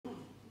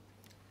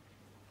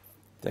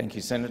Thank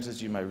you,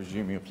 Senators. You may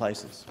resume your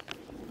places.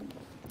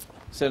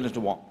 Senator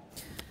Wong.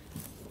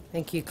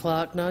 Thank you,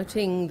 Clerk.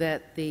 Noting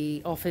that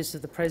the office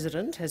of the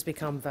President has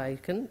become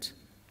vacant,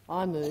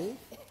 I move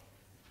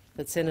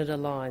that Senator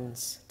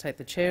Lyons take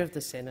the chair of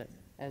the Senate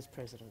as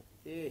President.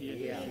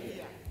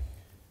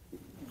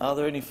 Are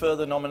there any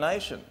further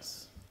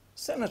nominations?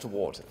 Senator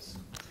Waters.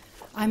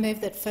 I move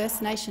that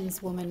First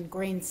Nations woman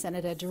Green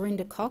Senator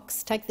Dorinda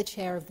Cox take the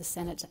chair of the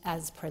Senate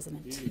as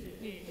President.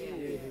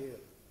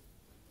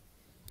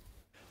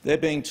 There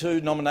being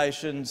two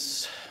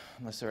nominations,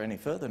 unless there are any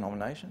further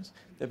nominations,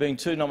 there being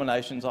two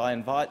nominations, I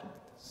invite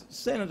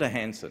Senator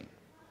Hanson.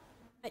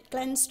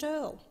 Glenn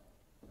Stirl.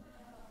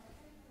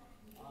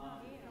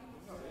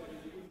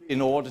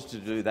 In order to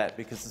do that,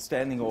 because the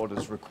standing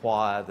orders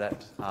require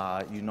that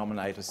you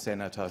nominate a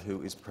senator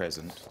who is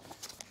present.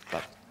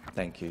 But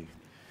thank you.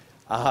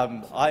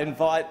 I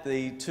invite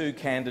the two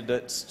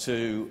candidates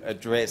to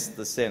address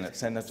the Senate.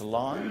 Senator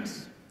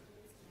Lyons.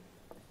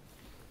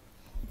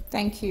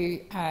 Thank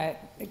you,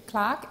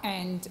 Clerk.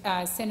 And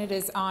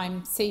Senators,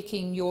 I'm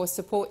seeking your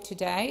support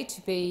today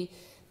to be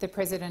the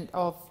President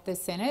of the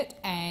Senate,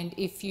 and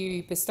if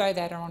you bestow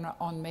that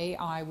on me,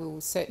 I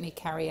will certainly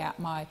carry out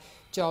my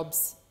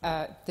jobs,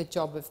 the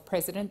job of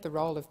President, the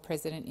role of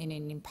President, in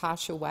an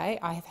impartial way.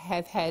 I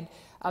have had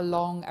a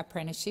long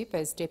apprenticeship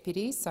as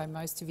Deputy, so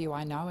most of you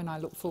I know, and I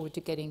look forward to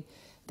getting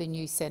the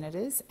new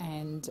senators,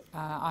 and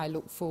I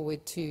look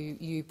forward to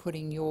you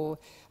putting your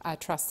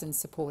trust and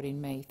support in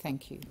me.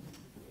 Thank you.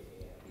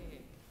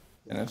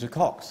 Senator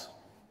Cox.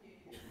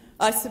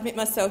 I submit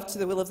myself to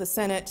the will of the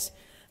Senate.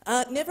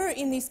 Never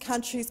in this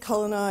country's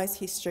colonised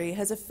history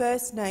has a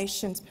First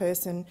Nations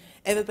person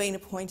ever been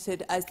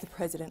appointed as the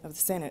President of the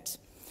Senate.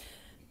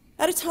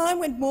 At a time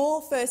when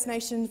more First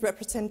Nations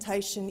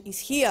representation is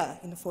here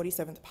in the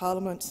 47th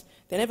Parliament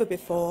than ever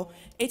before,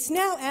 it's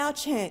now our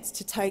chance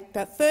to take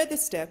that further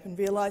step and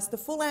realise the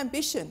full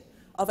ambition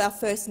of our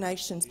First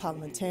Nations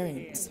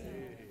parliamentarians.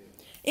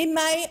 In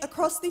May,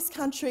 across this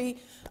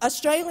country,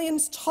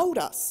 Australians told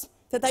us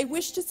that they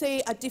wish to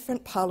see a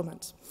different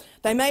parliament.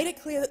 They made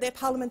it clear that their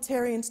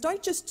parliamentarians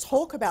don't just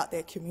talk about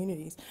their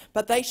communities,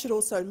 but they should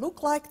also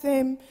look like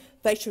them,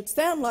 they should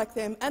sound like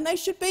them, and they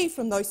should be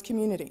from those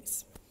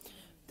communities.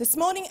 This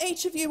morning,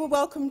 each of you were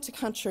welcome to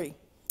country,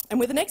 and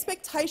with an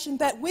expectation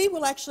that we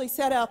will actually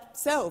set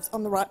ourselves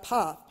on the right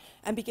path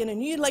and begin a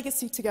new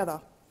legacy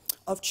together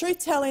of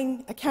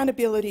truth-telling,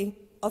 accountability,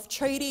 of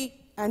treaty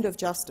and of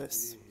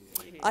justice.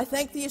 I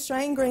thank the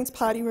Australian Greens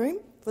Party Room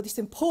for this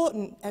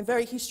important and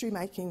very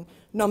history-making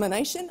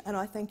nomination, and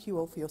I thank you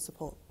all for your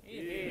support.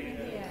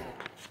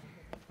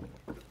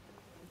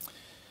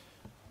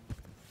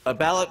 A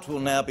ballot will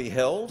now be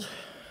held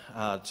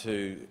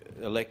to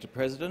elect a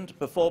president.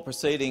 Before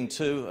proceeding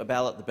to a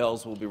ballot, the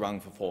bells will be rung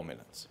for 4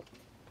 minutes.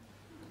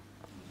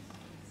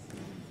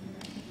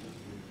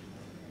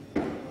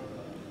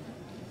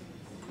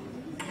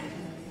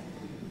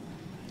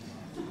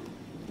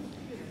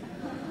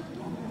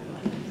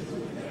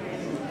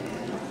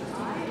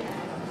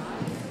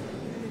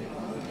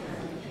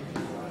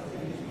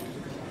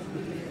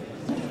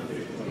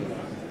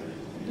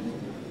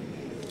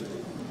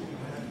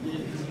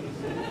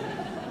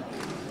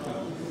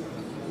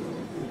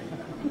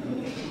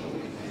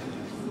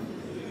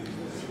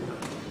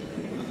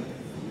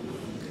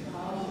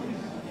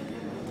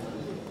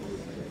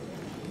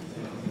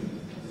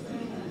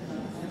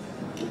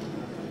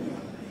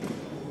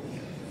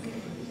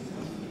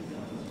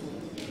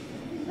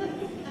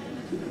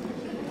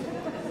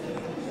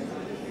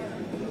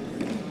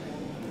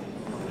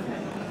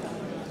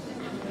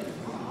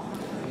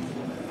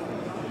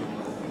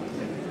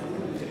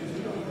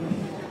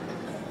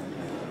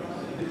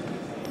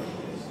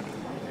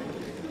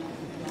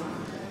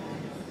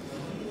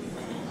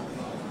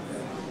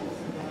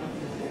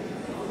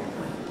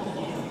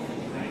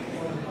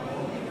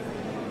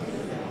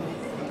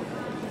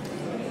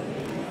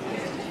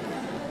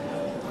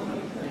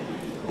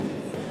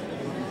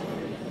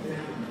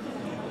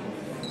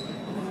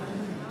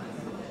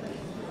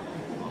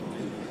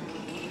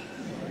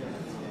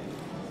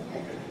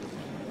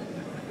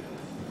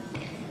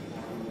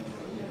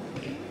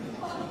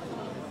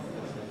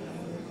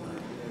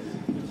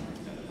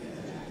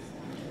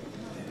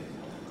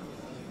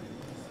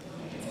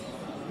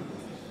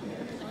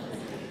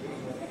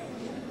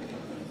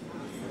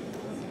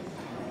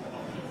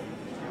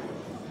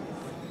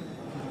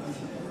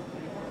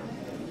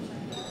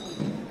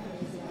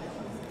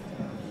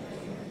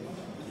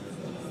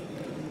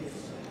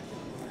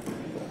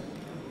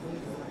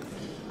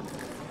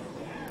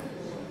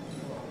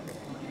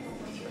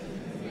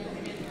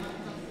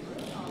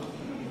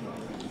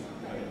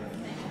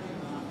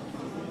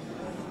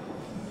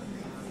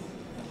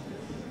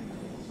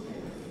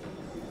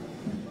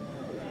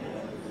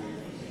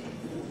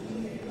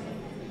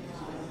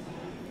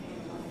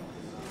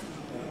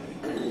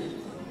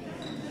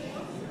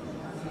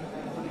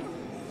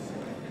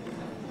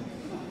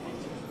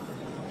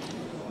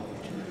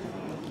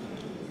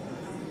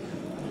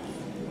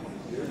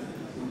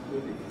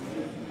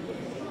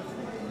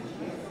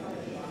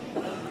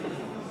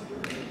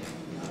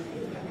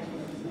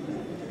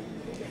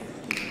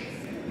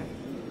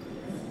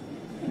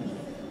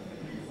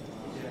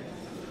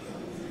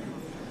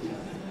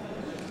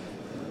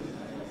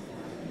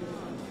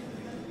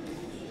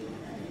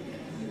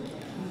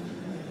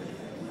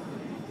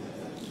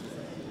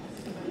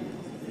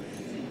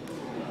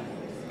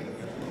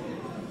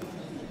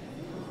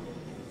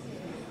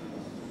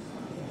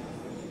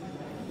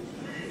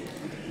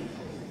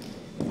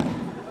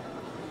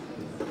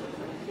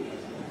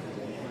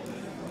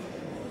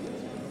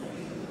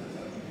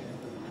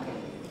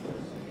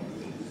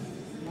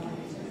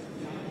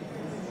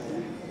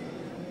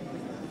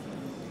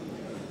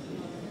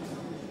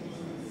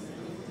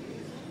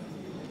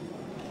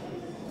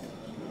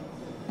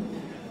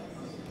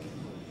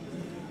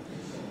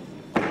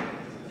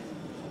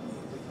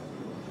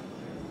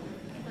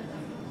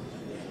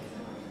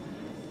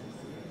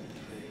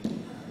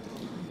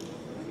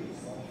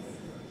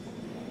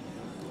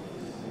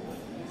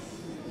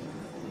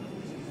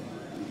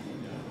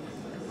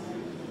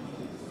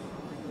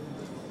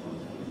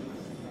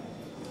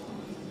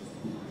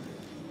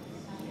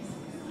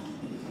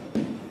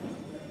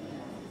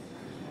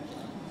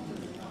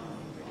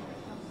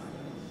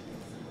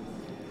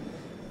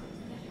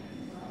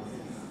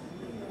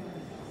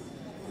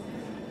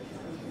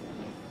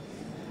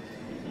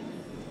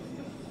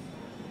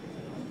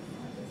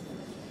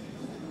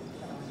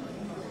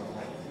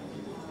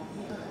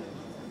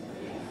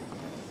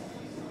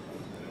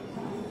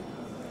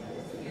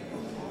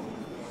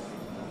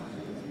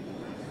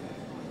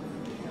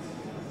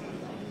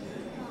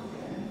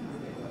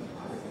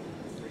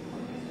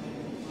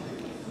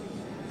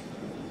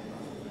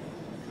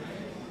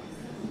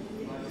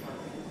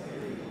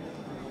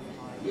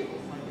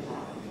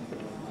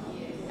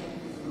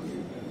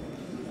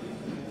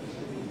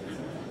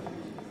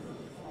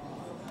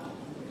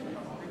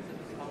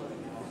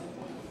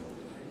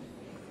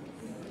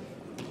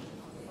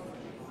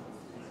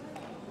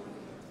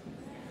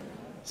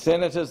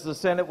 Senators, the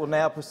Senate will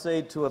now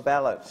proceed to a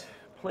ballot.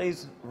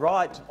 Please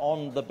write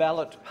on the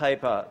ballot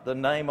paper the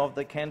name of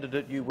the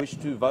candidate you wish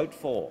to vote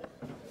for.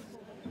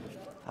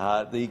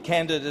 The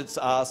candidates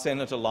are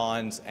Senator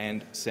Lyons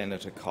and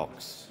Senator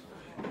Cox.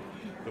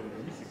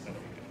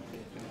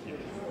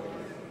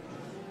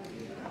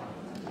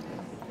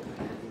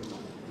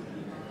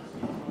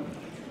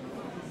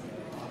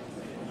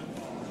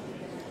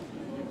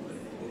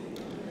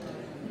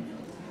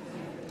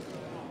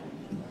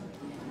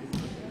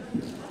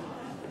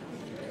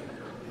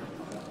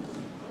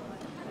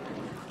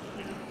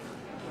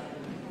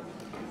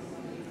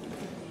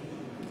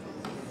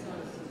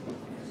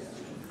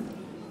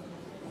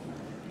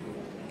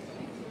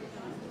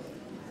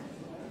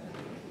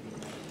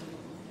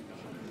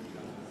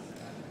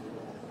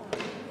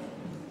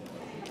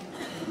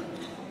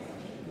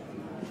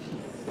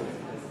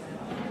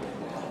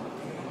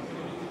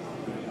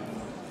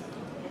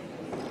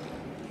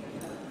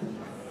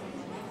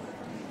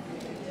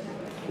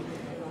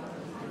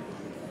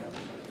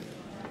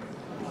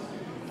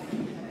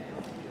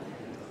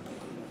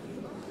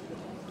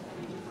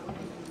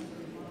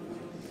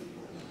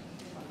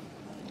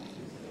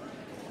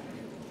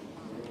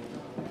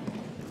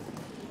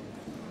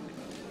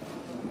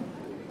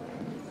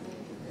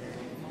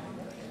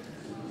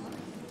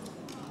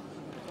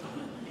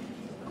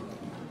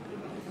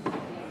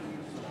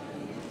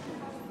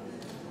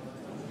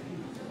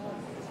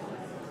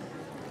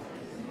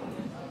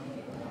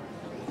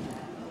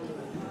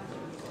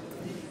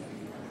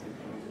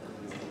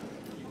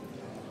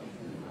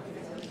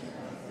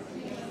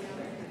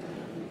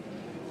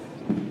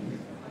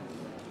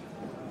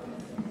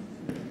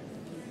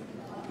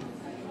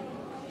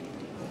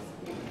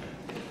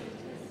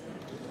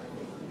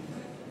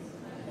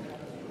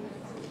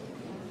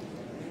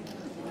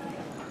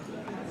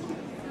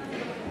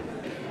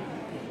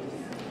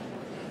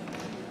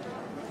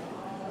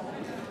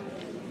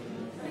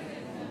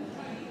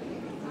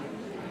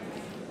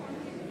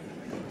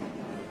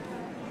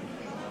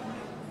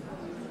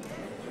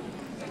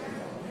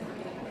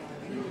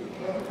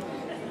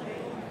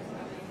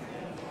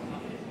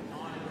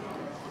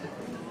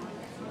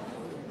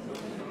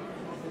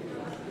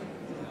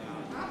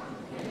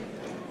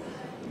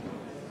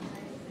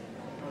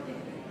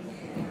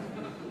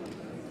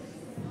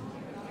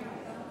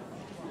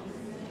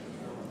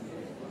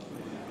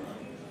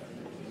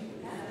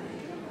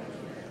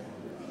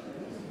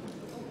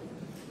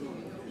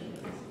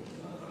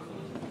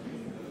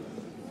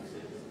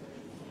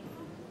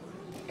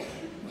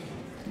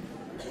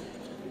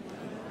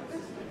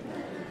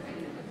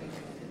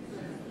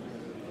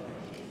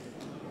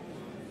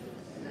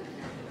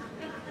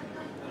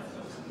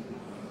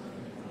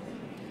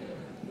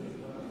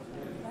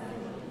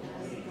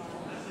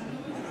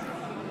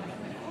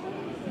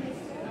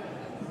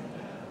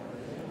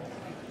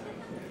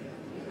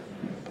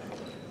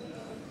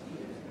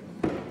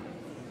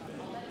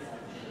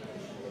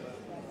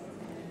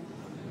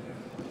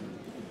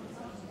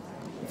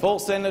 If all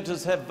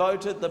senators have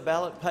voted, the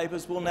ballot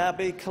papers will now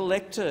be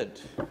collected.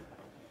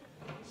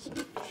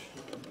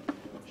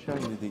 Show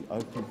you the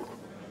open.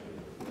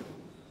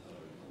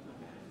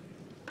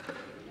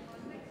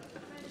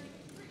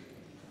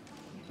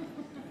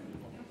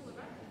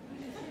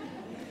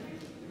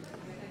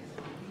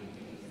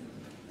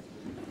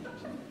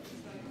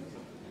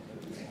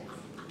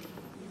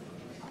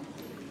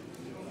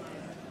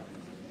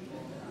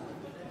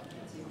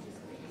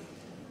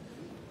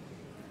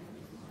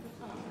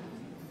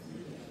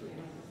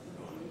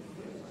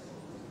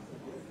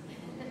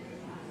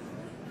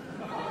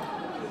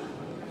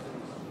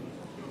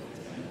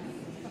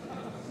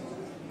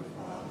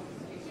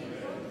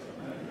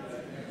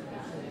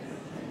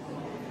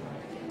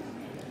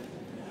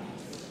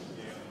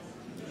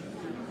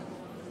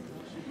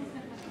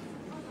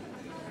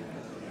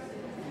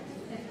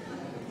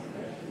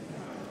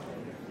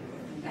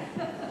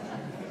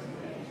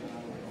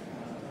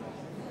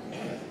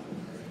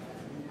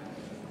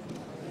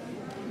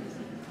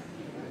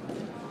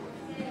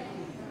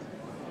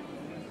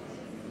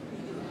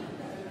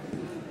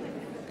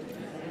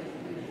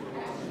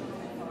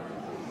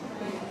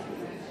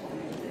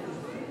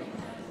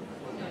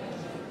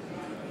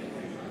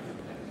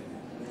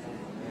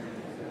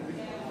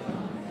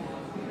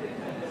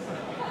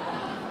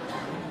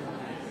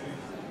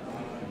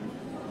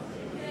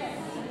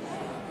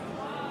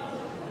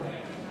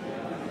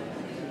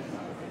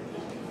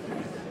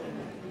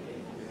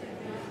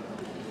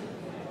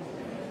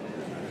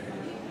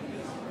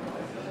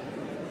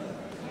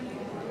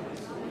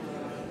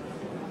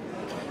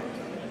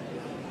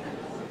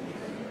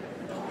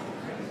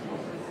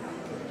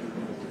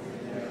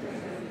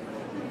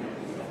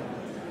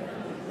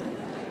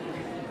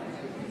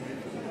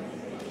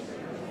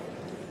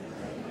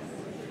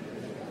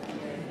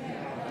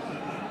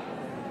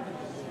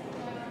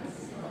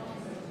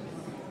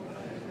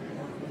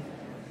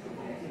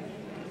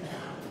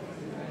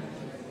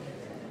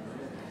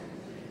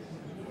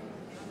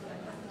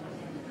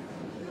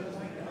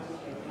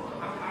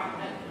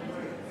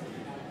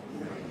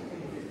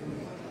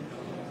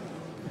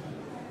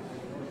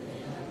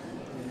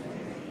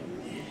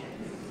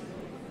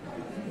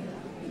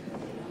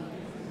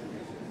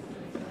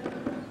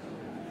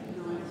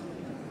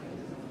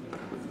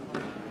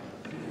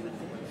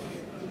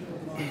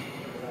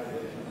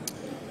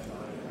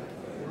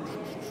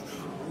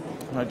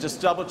 I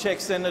just double-check,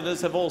 senators.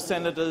 Have all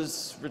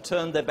senators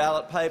returned their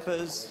ballot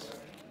papers?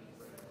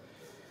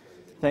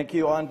 Thank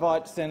you. I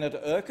invite Senator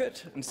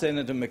Urquhart and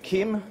Senator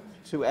McKim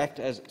to act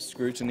as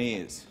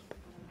scrutineers.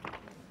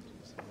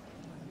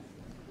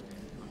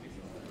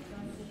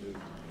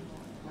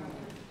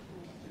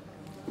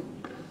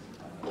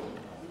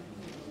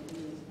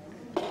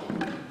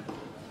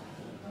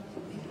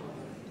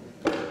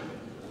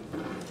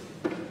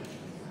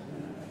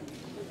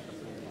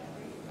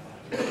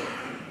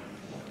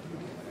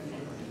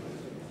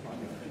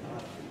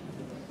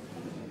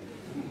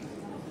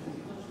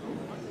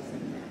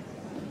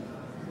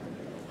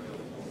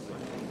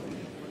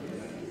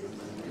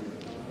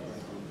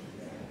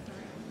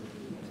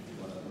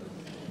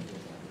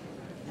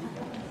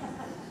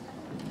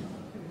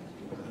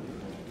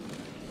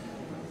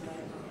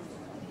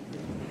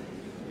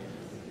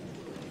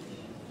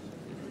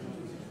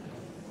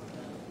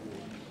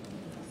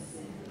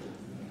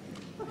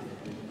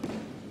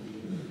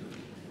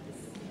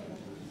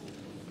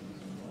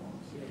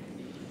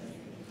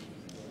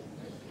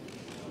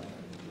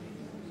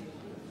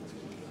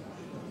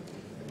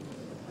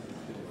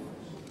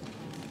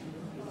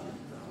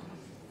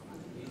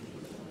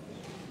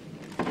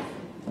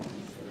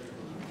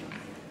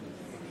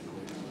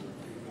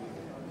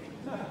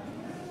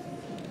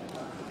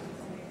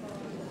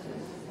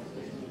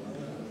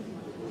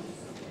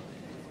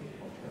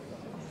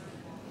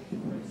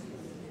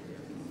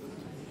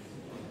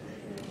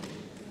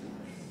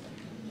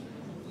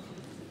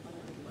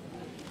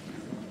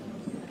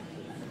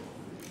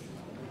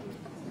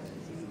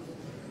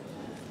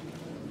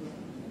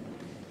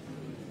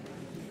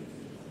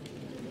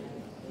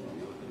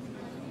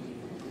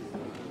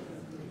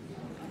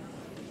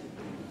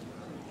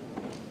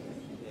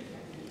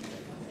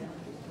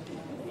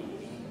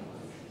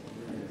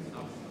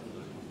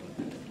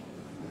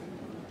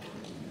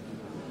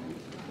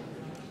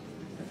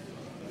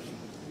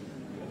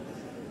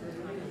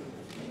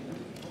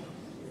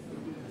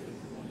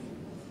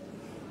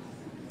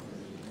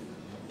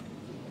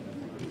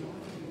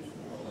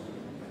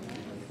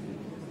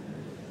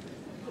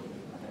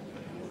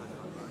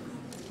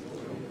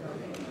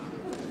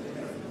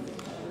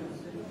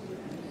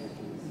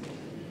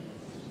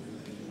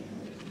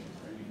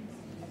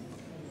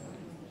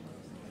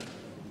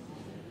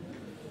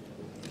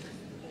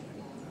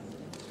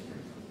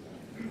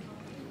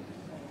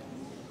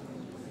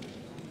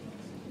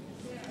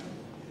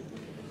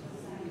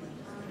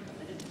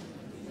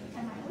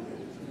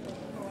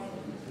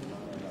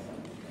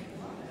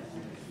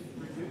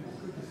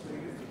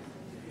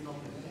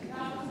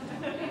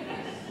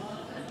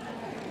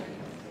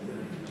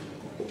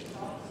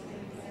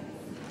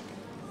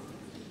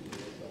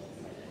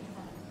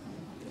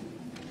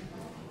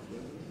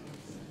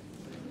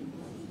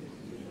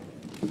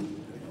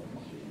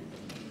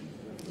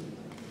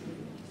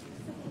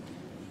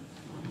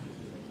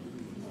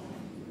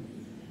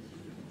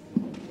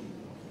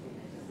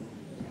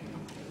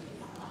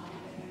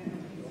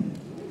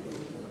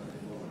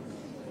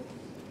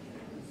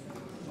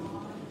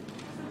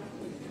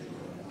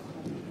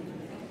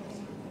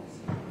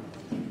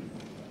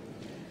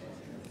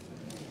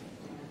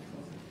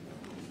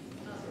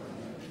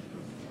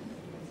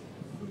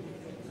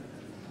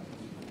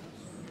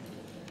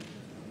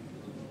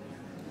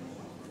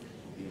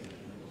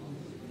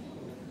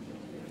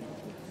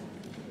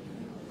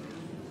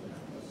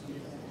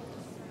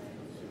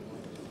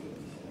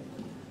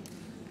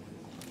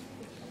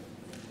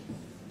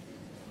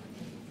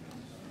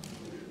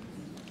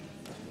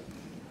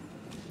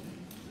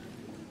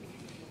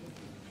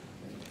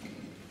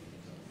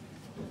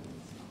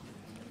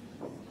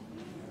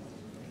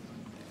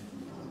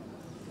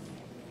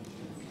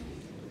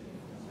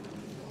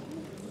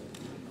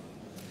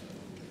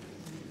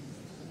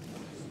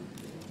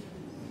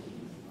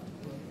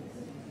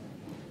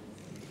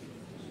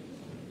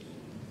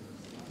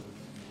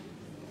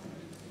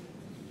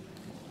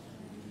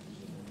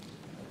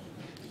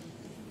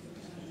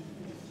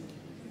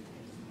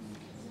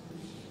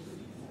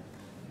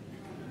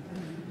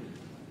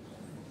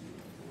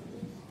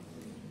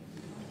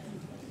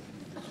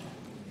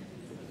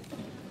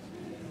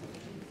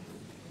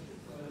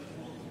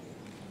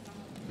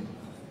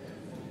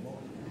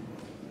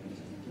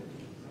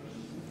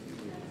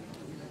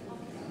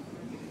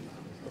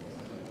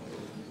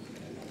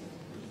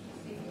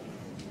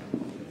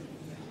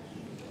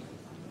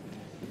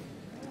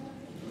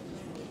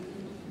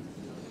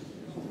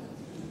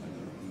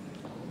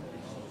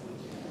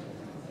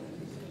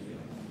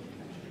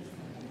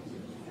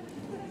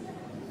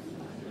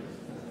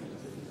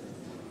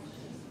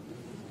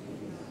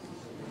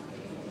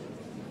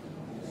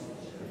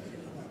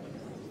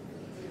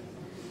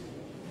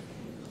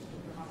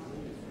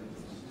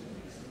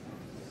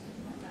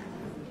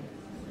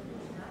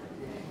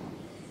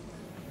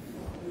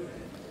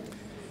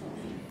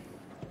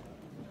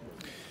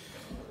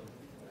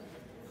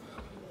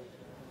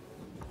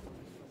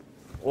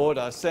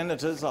 Order.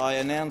 Senators, I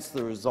announce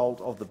the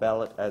result of the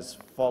ballot as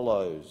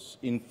follows.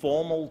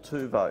 Informal,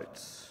 2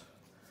 votes.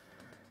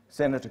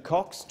 Senator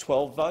Cox,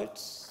 12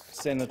 votes.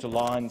 Senator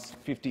Lyons,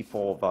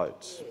 54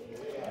 votes.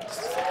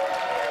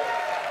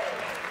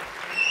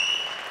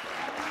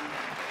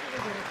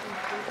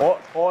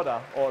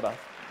 Order.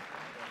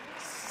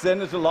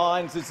 Senator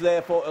Lyons is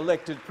therefore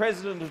elected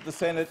President of the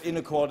Senate in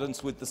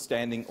accordance with the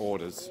standing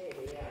orders.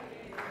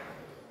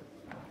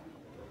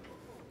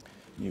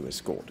 You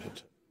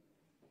escorted.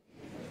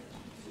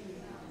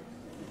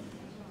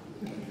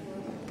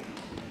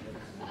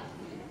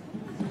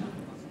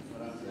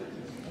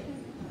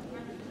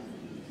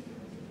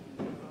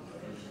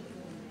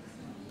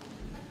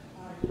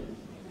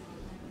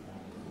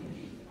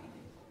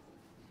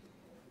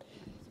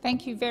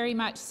 Thank you very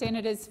much,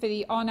 Senators, for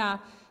the honour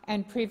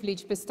and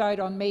privilege bestowed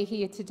on me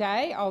here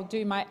today. I'll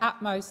do my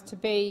utmost to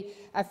be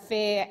a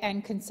fair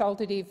and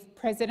consultative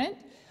President.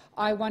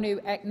 I want to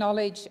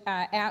acknowledge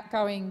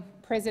outgoing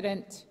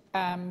President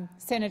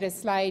Senator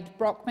Slade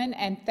Brockman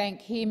and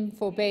thank him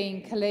for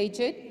being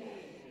collegiate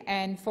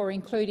and for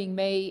including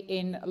me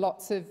in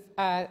lots of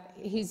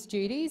his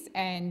duties.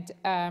 And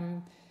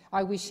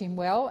I wish him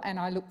well, and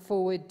I look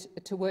forward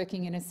to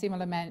working in a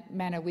similar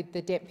manner with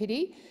the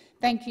Deputy.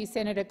 Thank you,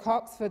 Senator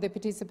Cox, for the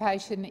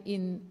participation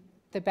in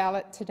the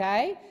ballot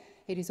today.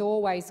 It is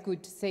always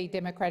good to see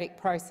democratic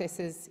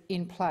processes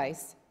in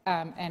place,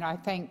 and I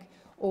thank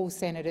all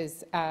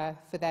senators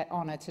for that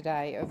honour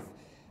today of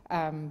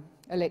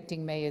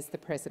electing me as the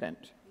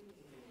President.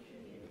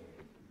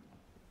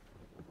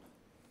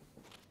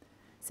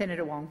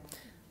 Senator Wong.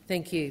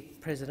 Thank you,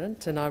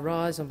 President, and I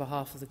rise on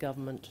behalf of the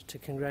government to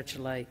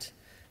congratulate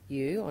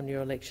you on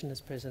your election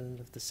as President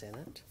of the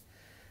Senate.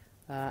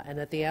 And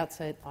at the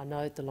outset, I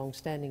note the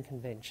long-standing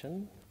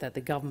convention that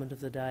the government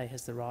of the day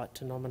has the right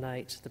to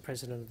nominate the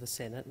President of the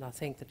Senate, and I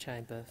thank the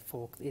chamber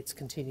for its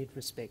continued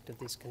respect of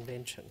this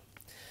convention.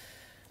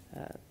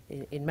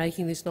 In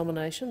making this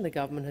nomination, the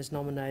government has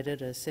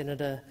nominated a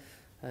senator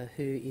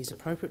who is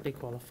appropriately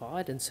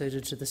qualified and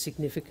suited to the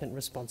significant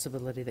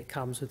responsibility that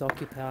comes with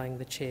occupying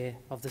the chair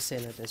of the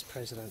Senate as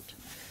President.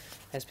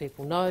 As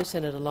people know,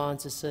 Senator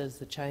Lyons has served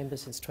the chamber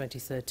since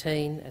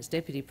 2013, as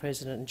Deputy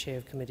President and Chair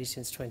of Committee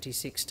since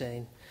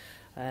 2016,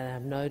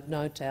 and I have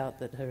no doubt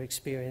that her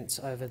experience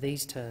over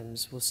these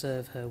terms will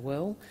serve her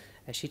well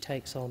as she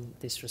takes on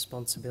this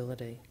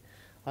responsibility.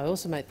 I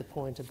also make the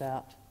point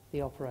about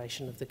the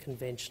operation of the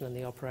convention and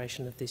the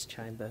operation of this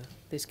chamber.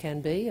 This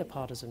can be a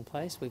partisan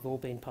place, we've all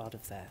been part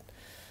of that,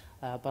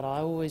 but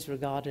I always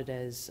regard it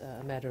as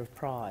a matter of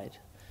pride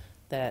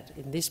that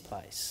in this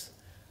place,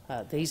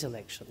 these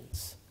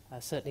elections,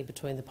 certainly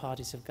between the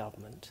parties of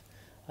government,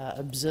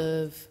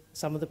 observe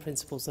some of the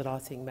principles that I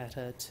think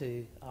matter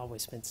to our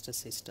Westminster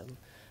system,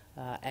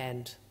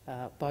 and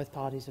both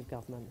parties of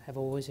government have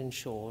always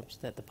ensured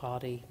that the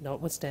party,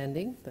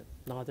 notwithstanding that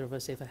neither of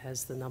us ever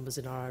has the numbers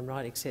in our own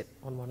right, except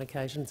on one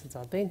occasion since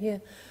I've been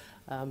here,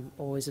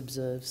 always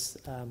observes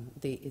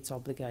its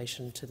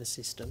obligation to the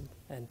system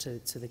and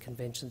to the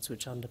conventions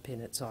which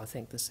underpin it. So I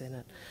thank the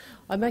Senate.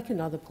 I make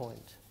another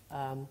point.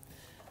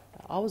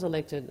 I was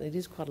elected, it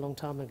is quite a long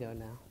time ago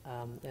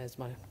now, as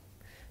my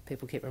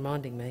people keep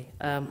reminding me,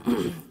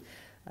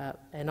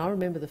 and I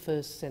remember the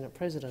first Senate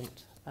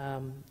President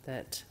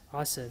that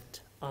I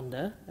served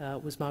under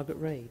was Margaret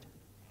Reid,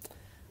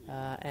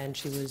 and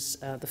she was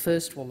the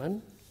first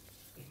woman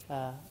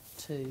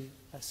to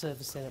serve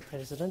as Senate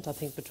President, I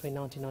think between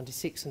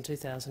 1996 and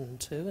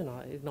 2002, and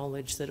I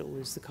acknowledge that it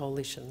was the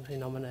coalition who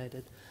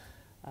nominated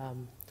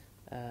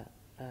the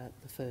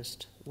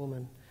first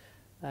woman.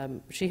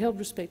 She held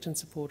respect and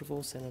support of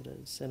all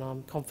senators, and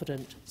I'm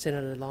confident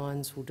Senator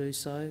Lyons will do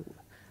so,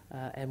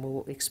 and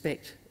will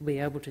be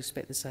able to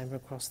expect the same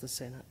across the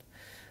Senate.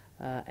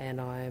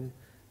 And I am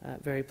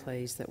very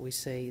pleased that we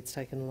see, it's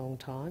taken a long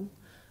time,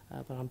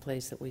 but I'm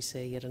pleased that we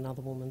see yet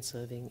another woman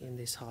serving in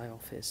this high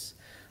office.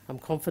 I'm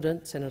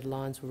confident Senator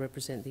Lyons will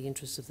represent the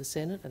interests of the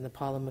Senate and the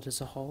Parliament as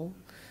a whole,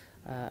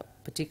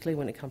 particularly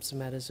when it comes to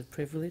matters of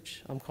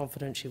privilege. I'm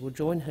confident she will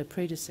join her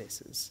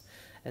predecessors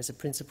as a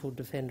principled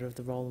defender of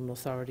the role and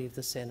authority of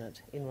the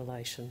Senate in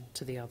relation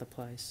to the other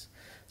place.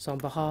 So on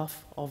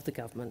behalf of the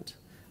government,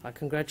 I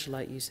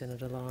congratulate you,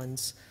 Senator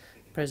Lyons.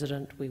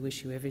 President, we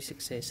wish you every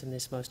success in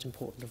this most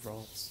important of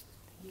roles.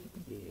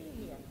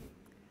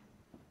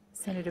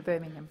 Senator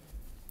Birmingham.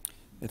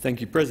 Thank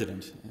you,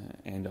 President,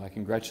 and I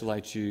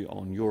congratulate you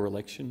on your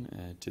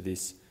election to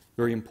this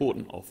very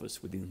important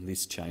office within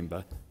this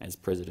chamber as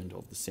President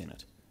of the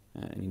Senate.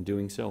 And in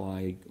doing so,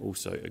 I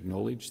also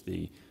acknowledge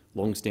the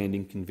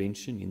long-standing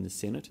convention in the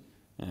Senate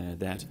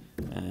that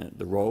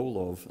the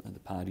role of the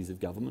parties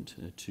of government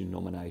to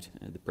nominate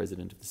the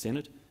President of the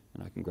Senate,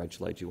 and I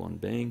congratulate you on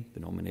being the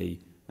nominee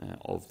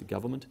of the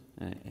government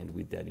and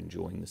with that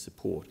enjoying the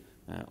support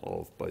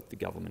of both the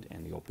government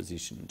and the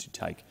opposition to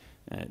take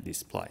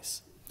this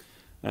place.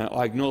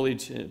 I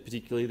acknowledge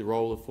particularly the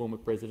role of former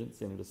President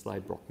Senator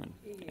Slade Brockman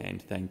and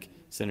thank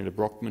Senator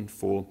Brockman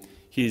for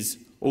his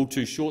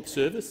all-too-short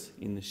service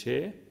in the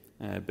chair,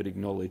 but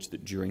acknowledge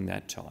that during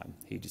that time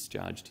he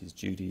discharged his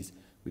duties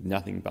with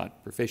nothing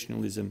but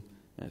professionalism,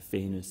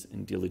 fairness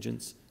and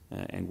diligence,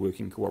 and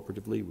working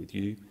cooperatively with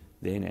you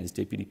then as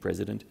Deputy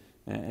President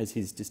as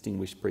his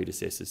distinguished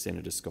predecessor,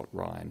 Senator Scott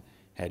Ryan,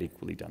 had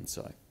equally done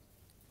so.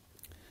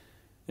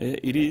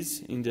 It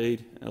is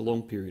indeed a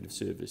long period of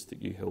service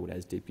that you held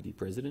as Deputy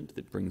President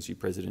that brings you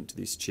President to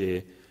this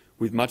chair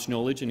with much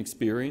knowledge and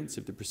experience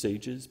of the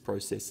procedures,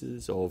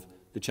 processes of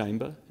the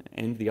chamber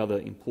and the other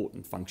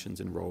important functions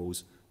and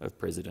roles of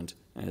President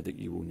that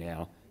you will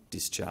now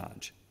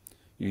discharge.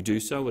 You do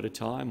so at a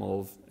time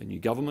of a new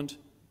government,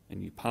 a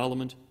new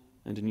parliament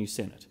and a new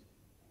Senate.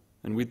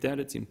 And with that,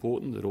 it's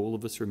important that all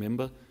of us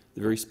remember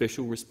the very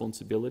special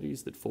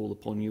responsibilities that fall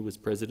upon you as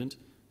President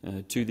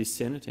to this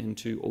Senate and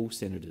to all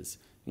senators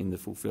in the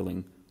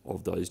fulfilling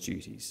of those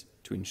duties,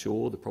 to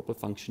ensure the proper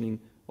functioning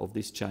of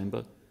this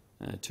chamber,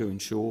 to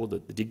ensure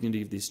that the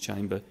dignity of this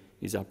chamber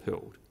is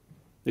upheld.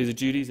 These are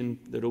duties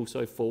that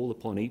also fall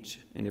upon each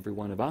and every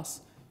one of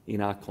us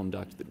in our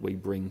conduct that we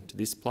bring to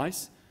this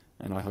place,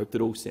 and I hope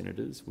that all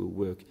senators will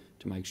work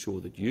to make sure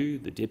that you,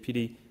 the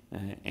Deputy,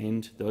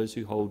 and those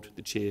who hold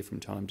the chair from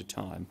time to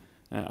time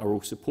are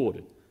all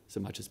supported so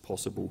much as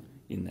possible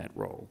in that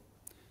role.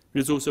 It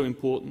is also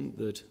important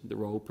that the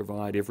role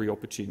provide every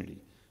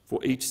opportunity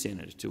for each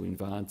senator to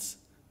advance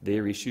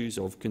their issues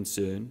of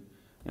concern,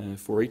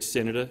 for each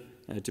senator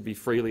to be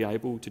freely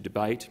able to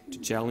debate, to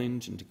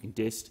challenge and to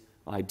contest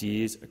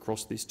ideas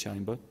across this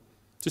chamber,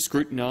 to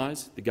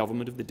scrutinise the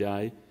government of the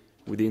day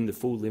within the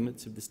full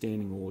limits of the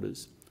standing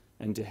orders,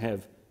 and to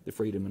have the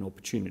freedom and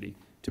opportunity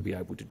to be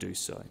able to do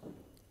so.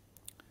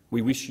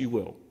 We wish you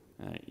well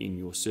in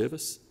your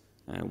service.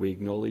 We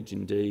acknowledge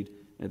indeed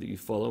that you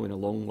follow in a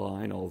long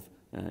line of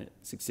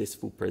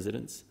successful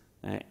presidents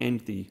and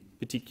the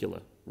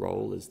particular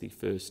role as the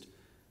first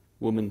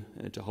woman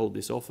to hold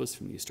this office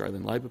from the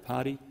Australian Labor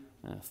Party,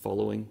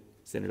 following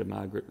Senator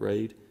Margaret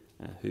Reid,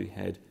 who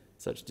had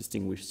such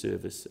distinguished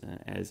service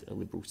as a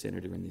Liberal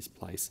senator in this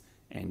place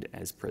and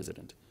as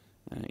President.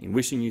 In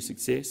wishing you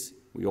success,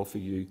 we offer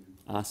you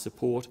our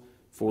support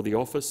for the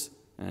office,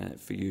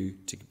 for you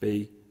to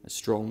be a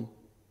strong,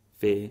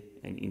 fair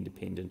and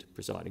independent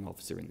presiding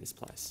officer in this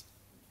place.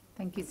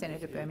 Thank you,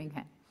 Senator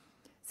Birmingham.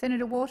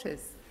 Senator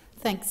Waters.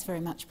 Thanks very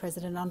much,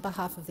 President. On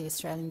behalf of the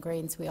Australian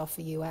Greens, we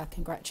offer you our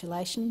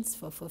congratulations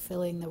for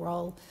fulfilling the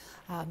role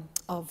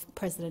of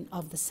President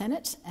of the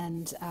Senate,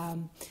 and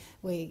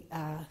we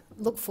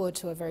look forward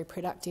to a very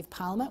productive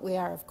parliament. We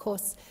are, of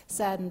course,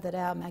 saddened that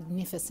our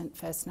magnificent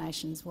First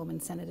Nations woman,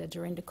 Senator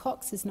Dorinda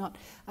Cox, is not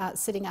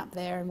sitting up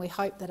there, and we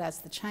hope that as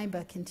the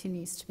chamber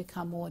continues to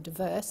become more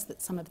diverse,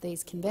 that some of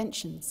these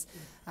conventions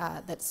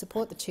that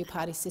support the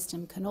two-party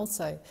system can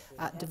also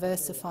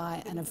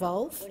diversify and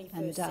evolve.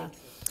 And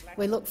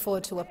we look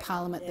forward to a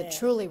parliament that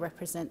truly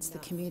represents the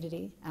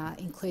community,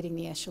 including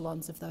the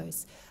echelons of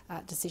those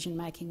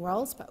decision-making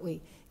roles. But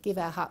we give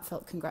our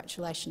heartfelt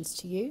congratulations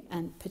to you,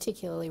 and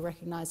particularly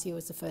recognise you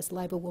as the first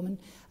Labor woman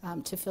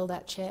to fill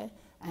that chair.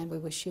 And we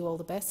wish you all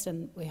the best,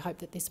 and we hope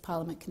that this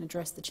parliament can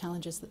address the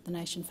challenges that the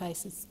nation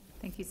faces.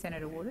 Thank you,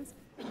 Senator Waters.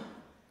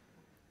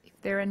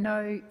 If there are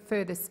no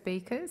further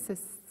speakers, the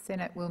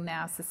Senate will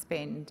now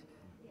suspend.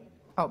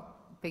 Oh,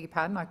 beg your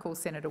pardon, I call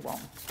Senator Wong.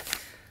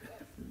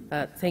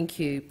 Thank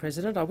you,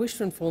 President. I wish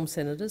to inform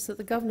senators that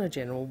the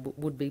Governor-General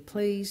would be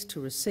pleased to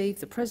receive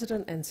the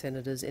President and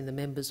senators in the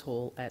Members'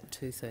 Hall at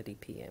 2:30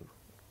 p.m.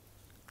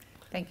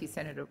 Thank you,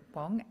 Senator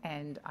Wong,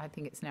 and I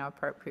think it's now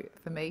appropriate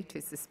for me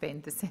to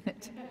suspend the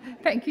Senate.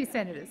 Thank you,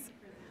 senators.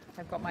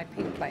 I've got my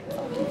pin plates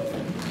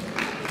on.